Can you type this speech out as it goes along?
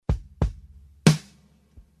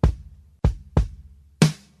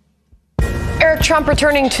Eric Trump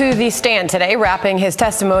returning to the stand today, wrapping his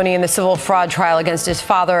testimony in the civil fraud trial against his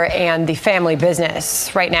father and the family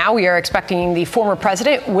business. Right now, we are expecting the former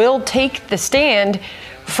president will take the stand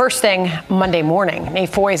first thing Monday morning. Nate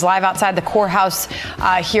Foy is live outside the courthouse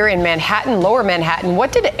here in Manhattan, Lower Manhattan.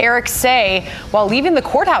 What did Eric say while leaving the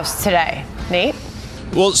courthouse today? Nate?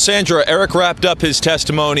 Well, Sandra, Eric wrapped up his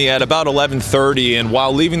testimony at about 11:30, and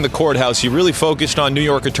while leaving the courthouse, he really focused on New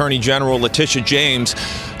York Attorney General Letitia James,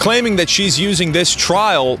 claiming that she's using this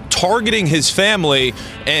trial targeting his family,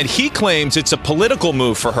 and he claims it's a political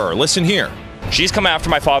move for her. Listen here. She's come after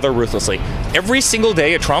my father ruthlessly. Every single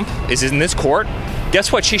day a Trump is in this court,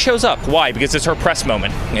 guess what? She shows up. Why? Because it's her press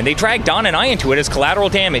moment. And they drag Don and I into it as collateral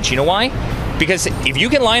damage. You know why? Because if you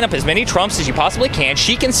can line up as many Trumps as you possibly can,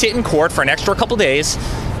 she can sit in court for an extra couple days,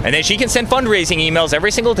 and then she can send fundraising emails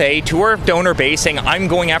every single day to her donor base saying, I'm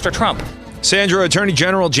going after Trump. Sandra, Attorney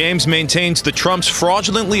General James maintains the Trumps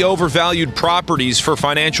fraudulently overvalued properties for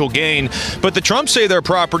financial gain, but the Trumps say their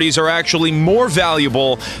properties are actually more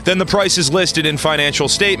valuable than the prices listed in financial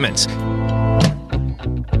statements.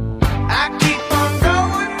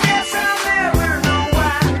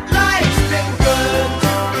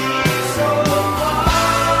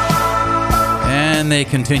 And they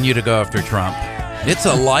continue to go after Trump. It's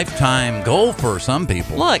a lifetime goal for some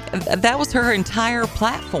people. Look, that was her entire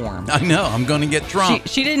platform. I know. I'm going to get Trump.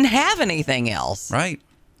 She didn't have anything else. Right.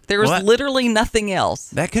 There was literally nothing else.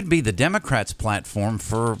 That could be the Democrats' platform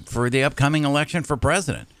for the upcoming election for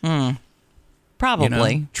president.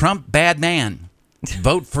 Probably. You know, Trump, bad man.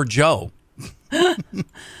 Vote for Joe.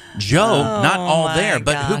 Joe, not all there,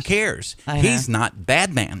 but who cares? He's not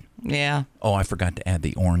bad man. Yeah. Oh, I forgot to add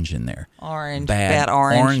the orange in there. Orange. Bad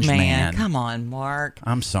orange man. Come on, Mark.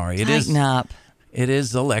 I'm sorry. Tighten up. It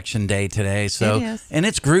is election day today, so it is. And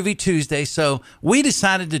it's Groovy Tuesday, so we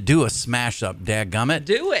decided to do a smash up, dadgummit.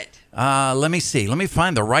 Do it. Let me see. Let me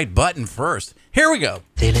find the right button first. Here we go.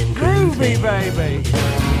 Feeling groovy, baby.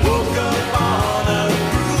 Woke up on a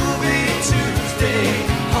groovy Tuesday.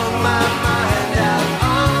 Hung my mind out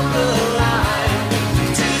on the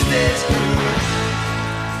line. Tuesday's groovy.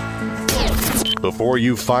 Before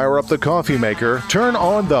you fire up the coffee maker, turn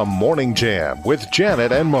on the Morning Jam with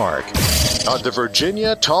Janet and Mark on the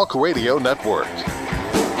Virginia Talk Radio Network.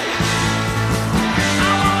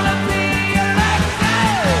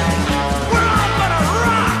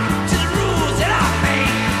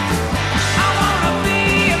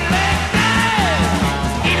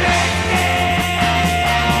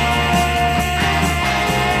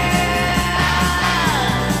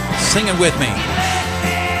 Sing it with me.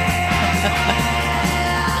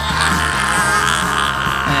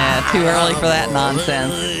 Too early for that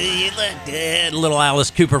nonsense. Little Alice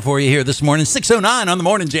Cooper for you here this morning. 6:09 on the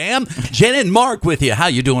Morning Jam. Jen and Mark with you. How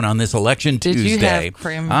you doing on this election Tuesday? Did you have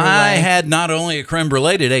creme brulee? I had not only a creme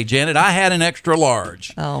brulee today, Janet, I had an extra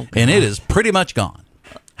large. Oh, God. And it is pretty much gone.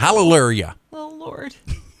 Hallelujah. Oh, Lord.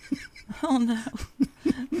 Oh, no.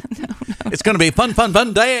 No. It's going to be a fun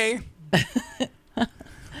day.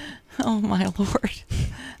 Oh, my Lord.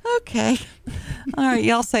 Okay. All right,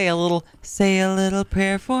 y'all say a little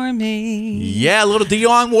prayer for me. Yeah, a little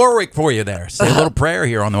Dionne Warwick for you there. Say a little prayer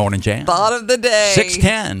here on the Morning Jam. Thought of the day.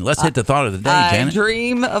 6:10. Let's hit the thought of the day, Janet. I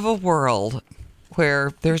dream of a world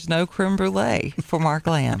where there's no creme brulee for Mark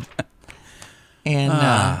Lamb. And,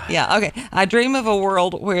 okay. I dream of a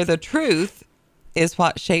world where the truth is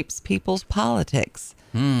what shapes people's politics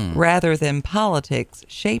rather than politics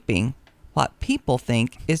shaping what people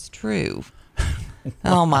think is true.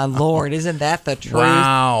 Oh, my Lord. Isn't that the truth?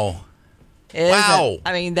 Wow. I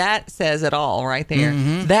mean, that says it all right there.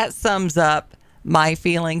 Mm-hmm. That sums up my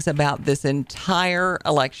feelings about this entire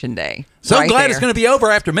election day. So right glad there. it's going to be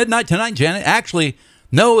over after midnight tonight, Janet. Actually,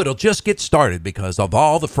 no, it'll just get started because of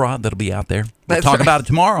all the fraud that'll be out there. We'll talk about it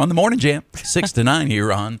tomorrow on the Morning Jam, 6 to 9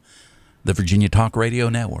 here on the Virginia Talk Radio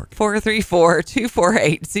Network.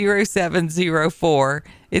 434-248-0704.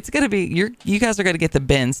 It's going to be, you guys are going to get the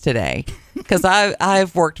bins today because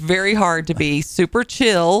I've worked very hard to be super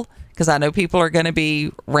chill because I know people are going to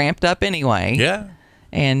be ramped up anyway. Yeah.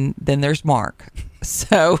 And then there's Mark.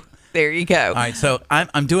 So there you go. All right. So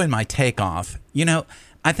I'm doing my takeoff. You know,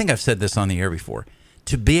 I think I've said this on the air before.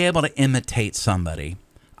 To be able to imitate somebody,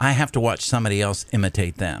 I have to watch somebody else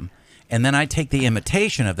imitate them. And then I take the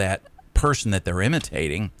imitation of that person that they're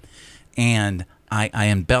imitating and I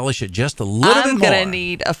embellish it just a little bit more. I'm going to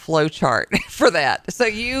need a flow chart for that. So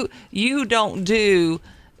you don't do,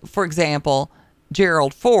 for example,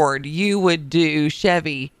 Gerald Ford. You would do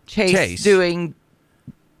Chevy Chase. Doing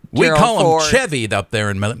we Gerald call Ford. him Chevy up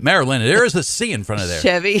there in Maryland. There is a C in front of there.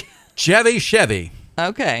 Chevy. Chevy.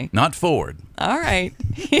 Okay. not Ford. All right.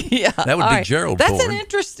 Yeah. That would all be right. Gerald That's Ford. an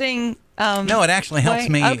interesting. No, it actually helps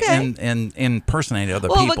me in impersonate other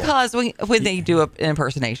Well, people. because when they do an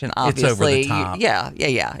impersonation, It's over the obviously, top. yeah.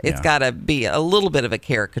 It's Yeah. got to be a little bit of a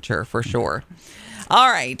caricature for sure. All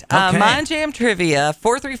right. Okay. Mind Jam Trivia,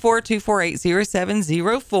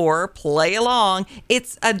 434-248-0704. Play along.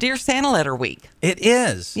 It's a Dear Santa letter week. It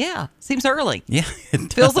is. Yeah. Seems early. Yeah.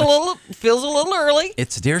 It Feels does. a little early.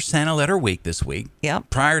 It's Dear Santa Letter Week this week. Yep.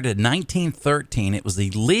 Prior to 1913, it was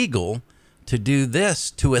illegal to do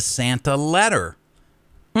this to a Santa letter.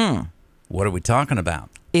 What are we talking about?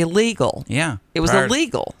 Illegal. Yeah. It was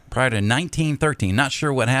illegal. Prior to 1913. Not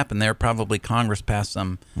sure what happened there. Probably Congress passed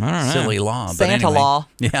some silly law. But Santa anyway, law.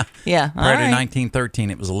 Yeah. Yeah, all Prior to right. 1913,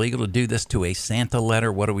 it was illegal to do this to a Santa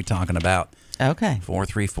letter. What are we talking about? Okay.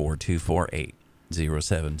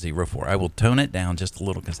 434-248-0704. I will tone it down just a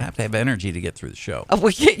little because I have to have energy to get through the show.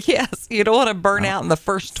 Well, yes. You don't want to burn out in the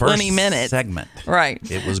first 20 First minutes. segment. Right.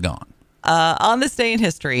 It was gone. On this day in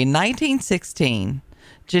history, 1916,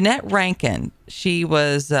 Jeanette Rankin, she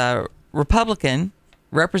was a Republican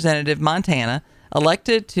representative, Montana,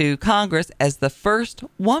 elected to Congress as the first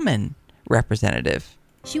woman representative.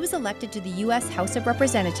 She was elected to the U.S. House of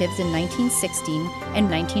Representatives in 1916 and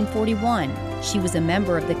 1941. She was a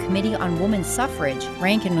member of the Committee on Women's Suffrage.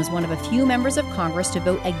 Rankin was one of a few members of Congress to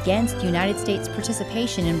vote against the United States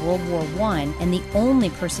participation in World War I and the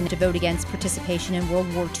only person to vote against participation in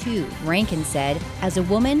World War II. Rankin said, "As a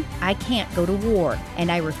woman, I can't go to war,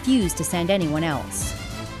 and I refuse to send anyone else."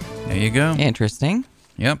 There you go. Interesting.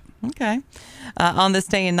 Yep. Okay. On this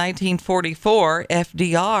day in 1944,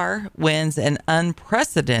 FDR wins an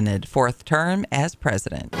unprecedented fourth term as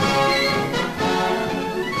president.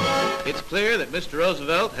 It's clear that Mr.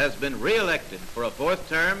 Roosevelt has been re-elected for a fourth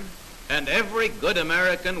term, and every good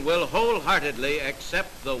American will wholeheartedly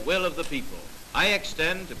accept the will of the people. I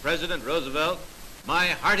extend to President Roosevelt my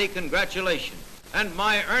hearty congratulations and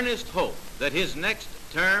my earnest hope that his next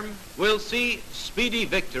term will see speedy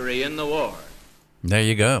victory in the war. There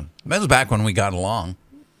you go. That was back when we got along,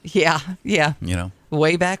 Yeah. you know.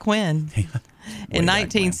 Way back when. Way In back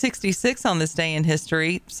 1966, on this day in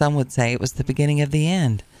history, some would say it was the beginning of the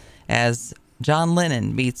end, as John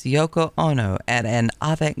Lennon meets Yoko Ono at an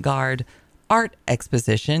avant-garde art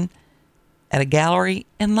exposition at a gallery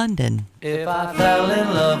in London. If I fell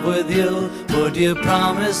in love with you, would you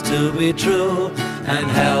promise to be true and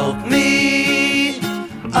help me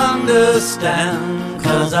understand?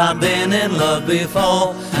 'Cause I've been in love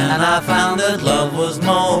before, and I found that love was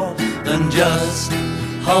more than just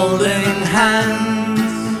holding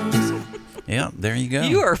hands. Yeah, there you go.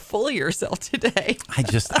 You are full of yourself today.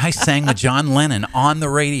 I sang with John Lennon on the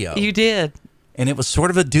radio. You did. And it was sort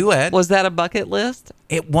of a duet. Was that a bucket list?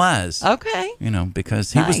 It was. Okay. You know,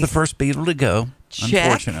 because he was the Nice. first Beatle to go, Check.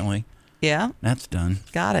 unfortunately. Yeah. That's done.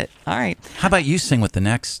 Got it. All right. How about you sing with the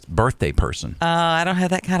next birthday person? I don't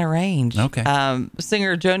have that kind of range. Okay.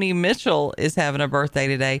 Singer Joni Mitchell is having a birthday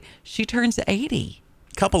today. She turns 80.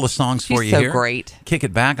 Couple of songs for She's you so here. great. Kick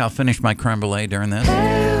it back. I'll finish my creme brulee during this.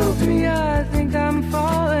 Help me, I think I'm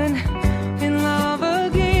falling in love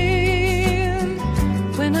again.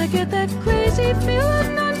 When I get that crazy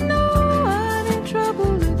feeling, I know I'm in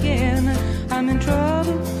trouble again. I'm in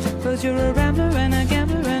trouble, 'cause you're a rambler and a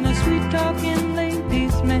gambler and a sweet-talking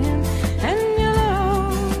ladies' man. And you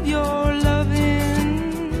love your loving.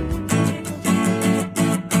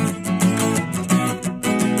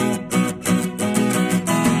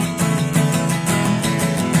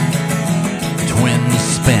 Twin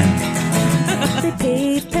spin. They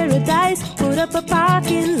paved paradise, put up a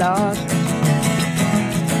parking lot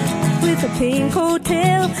with a pink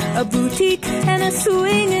hotel, a boutique, and a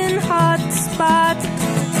swinging hot spot.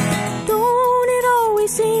 Don't it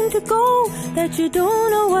always seem to go that you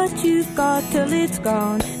don't know what you've got till it's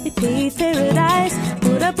gone? They paved paradise,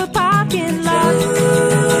 put up a parking lot.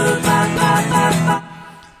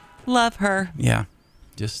 Love her. Yeah.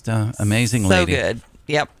 Just amazing So lady. good.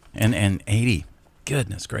 Yep. And 80.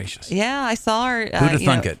 Goodness gracious. Yeah, I saw her. Who'da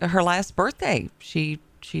thunk it? Her last birthday, she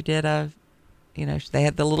did a, they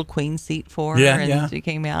had the little queen seat for her, Yeah, and yeah. she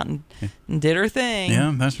came out and did her thing.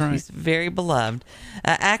 Yeah, that's right. She's very beloved.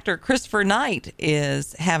 Actor Christopher Knight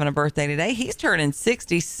is having a birthday today. He's turning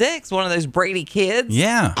 66. One of those Brady kids.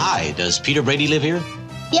 Yeah. Hi, does Peter Brady live here?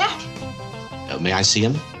 Yeah, May I see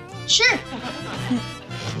him? sure.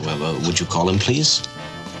 Well, would you call him, please?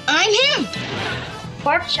 I'm him.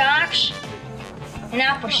 Pork chops and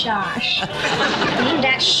applesauce.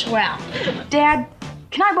 That's swell. Dad,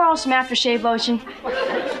 can I borrow some aftershave lotion?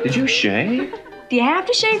 Did you shave? Do you have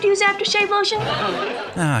to shave to use aftershave lotion?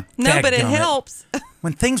 Ah, No, but it dadgummit. helps.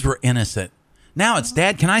 When things were innocent, Now it's,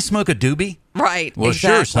 Dad, can I smoke a doobie? Right. Well,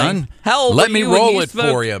 exactly. sure, son. How old Let were me you when roll you it smoked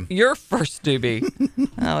for you. Your first doobie.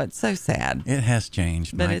 Oh, it's so sad. It has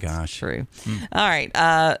changed. But My it's gosh. true. All right.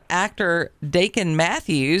 Actor Dakin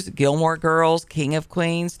Matthews, Gilmore Girls, King of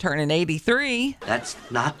Queens, turning 83. That's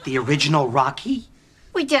not the original Rocky?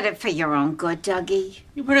 We did it for your own good, Dougie.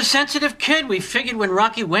 You were a sensitive kid. We figured when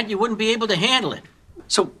Rocky went, you wouldn't be able to handle it.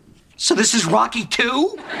 So this is Rocky 2?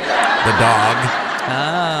 The dog.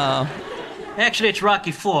 Oh. Actually, it's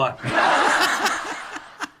Rocky 4.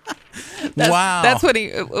 Wow. That's what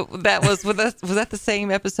was that the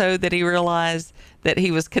same episode that he realized that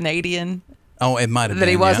he was Canadian? Oh, it might have been. That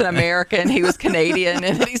he wasn't yeah. American, he was Canadian,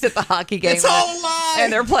 and then he's at the hockey game. It's all a lie.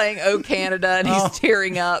 And they're playing "Oh Canada," and he's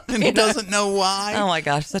tearing up. And he doesn't know why. Oh my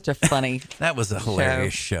gosh, such a funny. That was a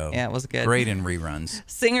hilarious show. Yeah, it was good. Great in reruns.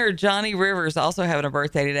 Singer Johnny Rivers also having a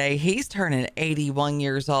birthday today. He's turning 81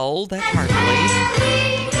 years old. That's hard to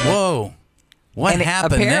believe. Whoa. What and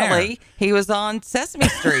happened apparently, there? he was on Sesame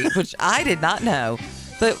Street, which I did not know.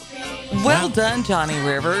 But well done, Johnny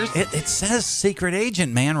Rivers. It says secret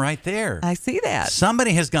agent man right there. I see that.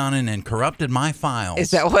 Somebody has gone in and corrupted my files.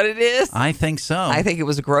 Is that what it is? I think so. I think it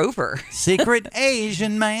was Grover. Secret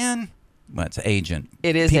Asian man. Well, it's agent.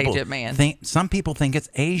 It is agent man. Some people think it's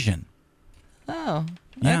Asian. Oh,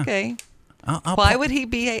 Yeah. okay. I'll Why would he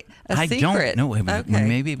be a I secret? don't know. Okay.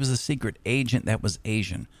 Maybe it was a secret agent that was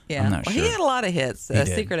Asian. Yeah, I'm not well, sure. he had a lot of hits. He did.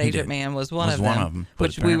 Secret He Agent did. Man was one of them, but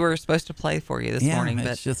which we were supposed to play for you this yeah, morning. But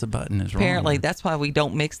it's just a button is wrong. apparently, that's why we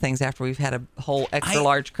don't mix things after we've had a whole extra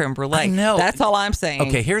large creme brulee. I know. That's all I'm saying.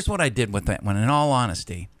 Okay, here's what I did with that one. In all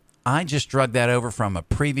honesty, I just drug that over from a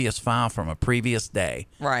previous file from a previous day.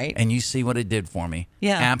 Right. And you see what it did for me.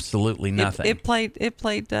 Yeah. Absolutely nothing. It played.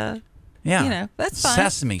 yeah. You know, that's fine.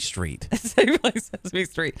 Sesame Street. Sesame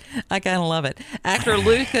Street. I kind of love it. Actor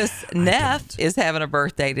Lucas Neff is having a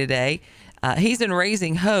birthday today. He's in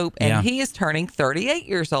Raising Hope, and he is turning 38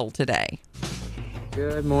 years old today.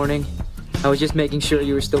 Good morning. I was just making sure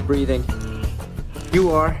you were still breathing.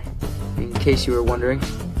 You are, in case you were wondering.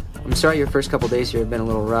 I'm sorry your first couple days here have been a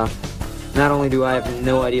little rough. Not only do I have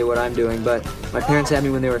no idea what I'm doing, but my parents had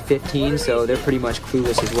me when they were 15, so they're pretty much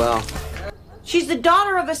clueless as well. She's the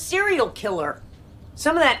daughter of a serial killer.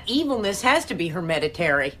 Some of that evilness has to be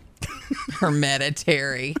hereditary.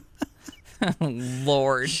 Hereditary.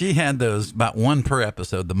 Lord. She had those about one per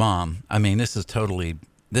episode, the mom. I mean, this is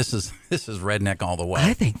redneck all the way.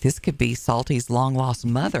 I think this could be Salty's long lost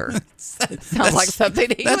mother. Sounds like something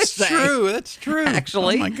he would say. That's true.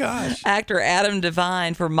 Actually. Oh my gosh. Actor Adam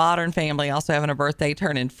Devine for Modern Family also having a birthday,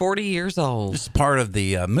 turning 40 years old. This is part of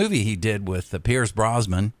the movie he did with Pierce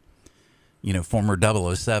Brosnan, former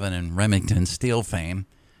 007 and Remington Steele fame.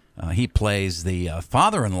 He plays the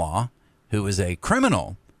father-in-law who is a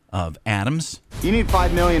criminal of Adams. You need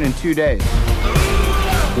 $5 million in 2 days.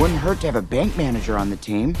 Wouldn't hurt to have a bank manager on the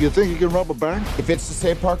team. You think you can rob a bank? If it's to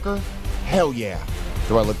say Parker, hell yeah.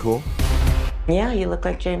 Do I look cool? Yeah, you look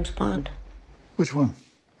like James Bond. Which one?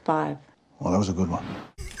 5. Well, that was a good one.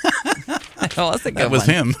 Oh, that's a good That was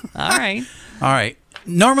one. him. All right. All right.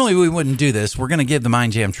 Normally we wouldn't do this. We're going to give the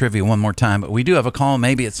Mind Jam trivia one more time, but we do have a call.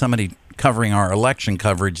 Maybe it's somebody covering our election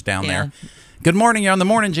coverage down there. Good morning. You're on the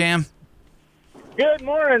Morning Jam. Good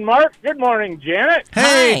morning, Mark. Good morning, Janet.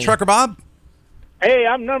 Hey, Hi. Trucker Bob. Hey,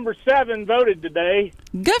 I'm number 7 voted today.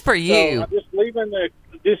 Good for you. So I'm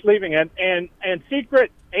just leaving it. And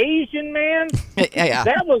Secret Asian Man. Yeah.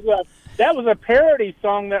 That was a parody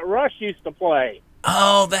song that Rush used to play.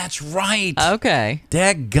 Oh, that's right. Okay.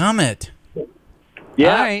 Dadgummit.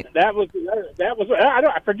 Yeah, All right. that was.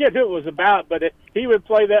 I forget who it was about, but he would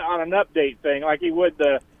play that on an update thing, like he would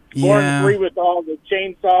the Born Yeah. Free with all the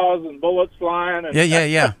chainsaws and bullets flying. And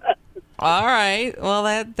Yeah. All right. Well,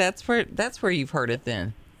 that's where you've heard it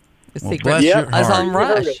then. The Well, secret bless your is heart. on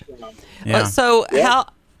Rush. Yeah. So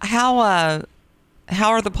how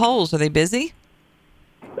are the polls? Are they busy?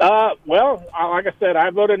 Well, like I said, I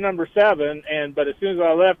voted number 7, but as soon as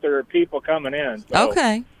I left, there were people coming in. So.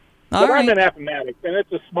 Okay. But All I'm right. in Appomattox, and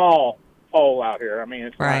it's a small poll out here. I mean,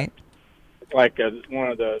 it's Right. not like one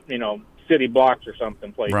of the city blocks or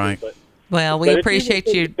something places. Right. But, Well, we but it's appreciate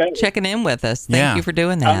you usually checking in with us. Thank you for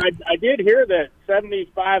doing that. I did hear that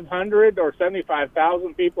 7,500 or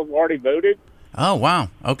 75,000 people have already voted. Oh, wow.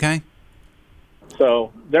 Okay.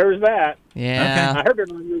 So there's that. Yeah. I heard it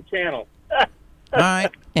on your channel. All right.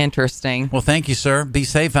 Interesting. Well, thank you, sir. Be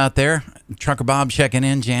safe out there. Trucker Bob checking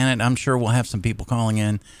in. Janet, I'm sure we'll have some people calling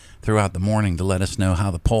in throughout the morning to let us know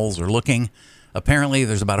how the polls are looking. Apparently,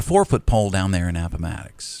 there's about a 4-foot pole down there in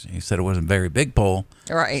Appomattox. He said it wasn't a very big pole.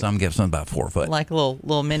 Right. So I'm guessing about 4 foot. Like a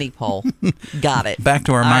little mini pole. Got it. Back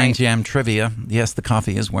to our All Mind right. Jam trivia. Yes, the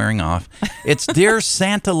coffee is wearing off. It's Dear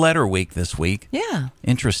Santa Letter Week this week. Yeah.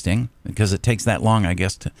 Interesting, because it takes that long, I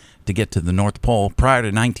guess, to get to the North Pole. Prior to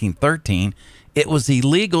 1913, it was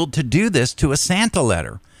illegal to do this to a Santa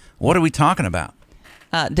letter. What are we talking about?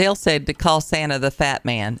 Dale said to call Santa the fat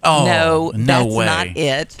man. Oh, no, no that's way. not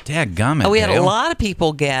it. Dadgummit, We had a Dale. lot of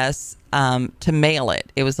people guess to mail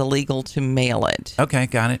it. It was illegal to mail it. Okay,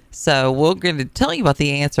 got it. So we're going to tell you what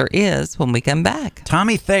the answer is when we come back.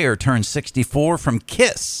 Tommy Thayer turned 64 from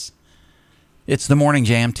Kiss. It's the Morning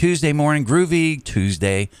Jam, Tuesday morning, Groovy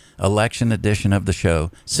Tuesday, election edition of the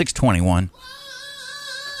show, 621.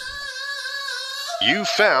 You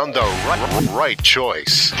found the right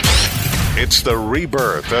choice. It's the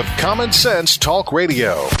rebirth of Common Sense Talk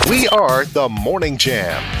Radio. We are the Morning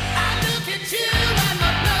Jam.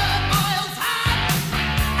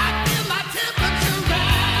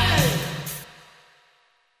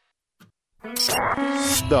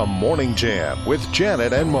 The Morning Jam with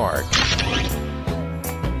Janet and Mark.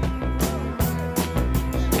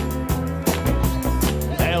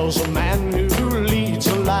 There's a man who leads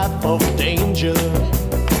a life of danger.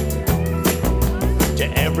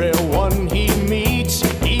 To everyone he meets,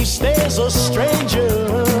 he stays a stranger.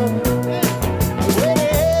 With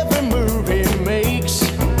every move he makes,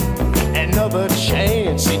 another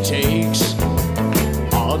chance he takes,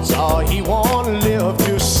 odds are he won't live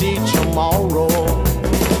to see tomorrow.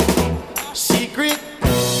 Secret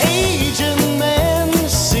agent man,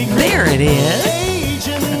 secret There it is.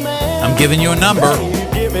 agent man. I'm giving you a number.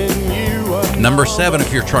 Giving you a Number 7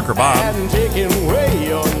 if you're Trucker Bob. and taking away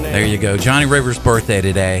your name. There you go. Johnny Rivers' birthday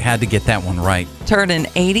today. Had to get that one right. Turning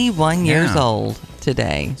 81 years Yeah. old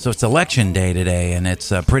today. So it's election day today, and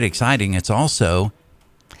it's pretty exciting. It's also...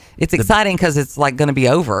 It's exciting because it's like going to be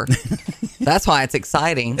over. That's why it's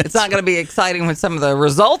exciting. It's not going to be exciting when some of the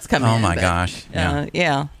results come in. Oh, my but, gosh. Yeah.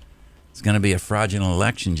 Yeah. It's going to be a fraudulent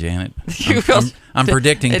election, Janet. You will- I'm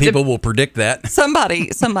predicting people will predict that. Somebody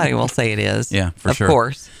will say it is. Yeah, for sure. Of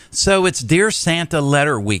course. So it's Dear Santa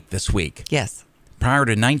Letter Week this week. Yes. Prior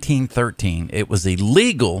to 1913, it was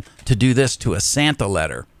illegal to do this to a Santa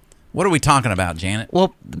letter. What are we talking about, Janet?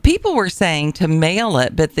 Well, people were saying to mail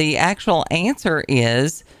it, but the actual answer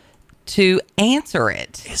is to answer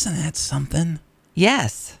it. Isn't that something?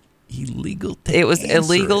 Yes. Illegal to It was answer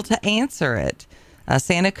illegal it. to answer it.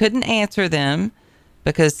 Santa couldn't answer them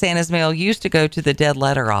because Santa's mail used to go to the dead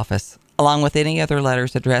letter office, along with any other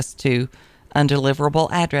letters addressed to undeliverable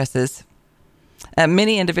addresses.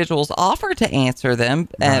 Many individuals offered to answer them,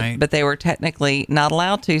 Right. but they were technically not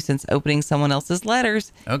allowed to since opening someone else's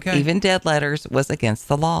letters, Okay. even dead letters, was against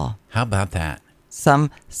the law. How about that? Some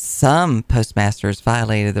postmasters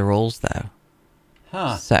violated the rules, though.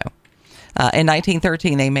 Huh. So, in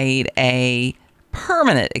 1913, they made a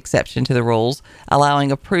permanent exception to the rules,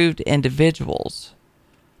 allowing approved individuals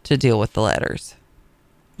to deal with the letters.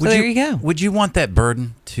 So there you go. Would you want that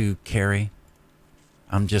burden to carry?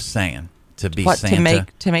 I'm just saying, to be What, Santa.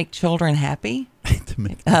 to make children happy?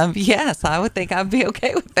 Yes, I would think I'd be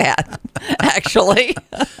okay with that, actually.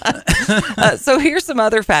 So here's some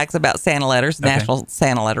other facts about Santa letters, Okay. National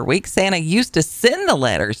Santa Letter Week. Santa used to send the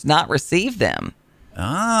letters, not receive them.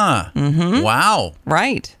 Ah, Mm-hmm. wow.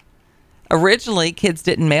 Right. Originally, kids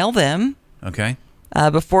didn't mail them. Okay.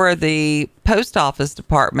 Before the Post Office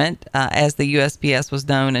Department, as the USPS was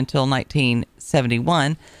known until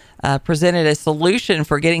 1971, presented a solution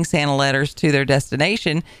for getting Santa letters to their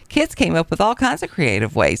destination, kids came up with all kinds of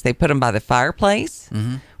creative ways. They put them by the fireplace,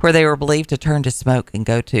 where they were believed to turn to smoke and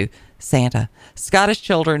go to Santa. Scottish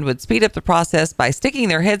children would speed up the process by sticking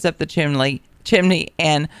their heads up the chimney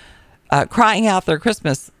and crying out their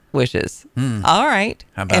Christmas wishes. All right.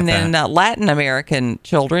 How about and then that? Latin American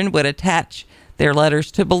children would attach their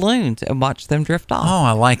letters to balloons and watch them drift off. Oh,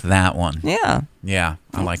 I like that one. Yeah. Yeah,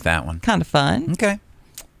 I like that one. Kind of fun. Okay.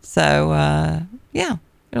 So, yeah,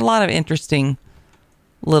 there are a lot of interesting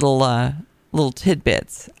little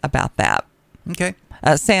tidbits about that. Okay.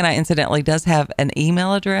 Santa, incidentally, does have an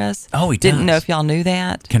email address. Oh, he Didn't does. know if y'all knew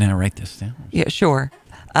that. Can I write this down? Yeah, sure.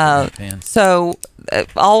 Fan. So,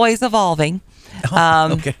 always evolving.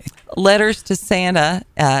 Okay. Letters to Santa,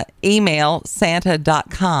 email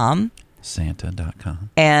santa.com Santa.com.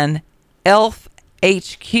 and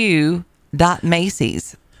elfhq.macy's.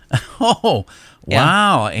 Oh, Yeah.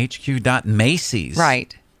 wow. HQ.Macy's.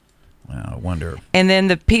 Right. Wow, I wonder. And then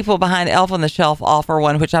the people behind Elf on the Shelf offer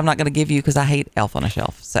one, which I'm not going to give you because I hate Elf on a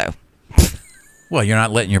Shelf. So, Well, you're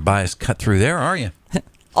not letting your bias cut through there, are you?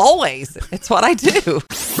 always. It's what I do.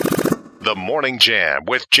 The Morning Jam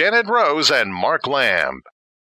with Janet Rose and Mark Lamb.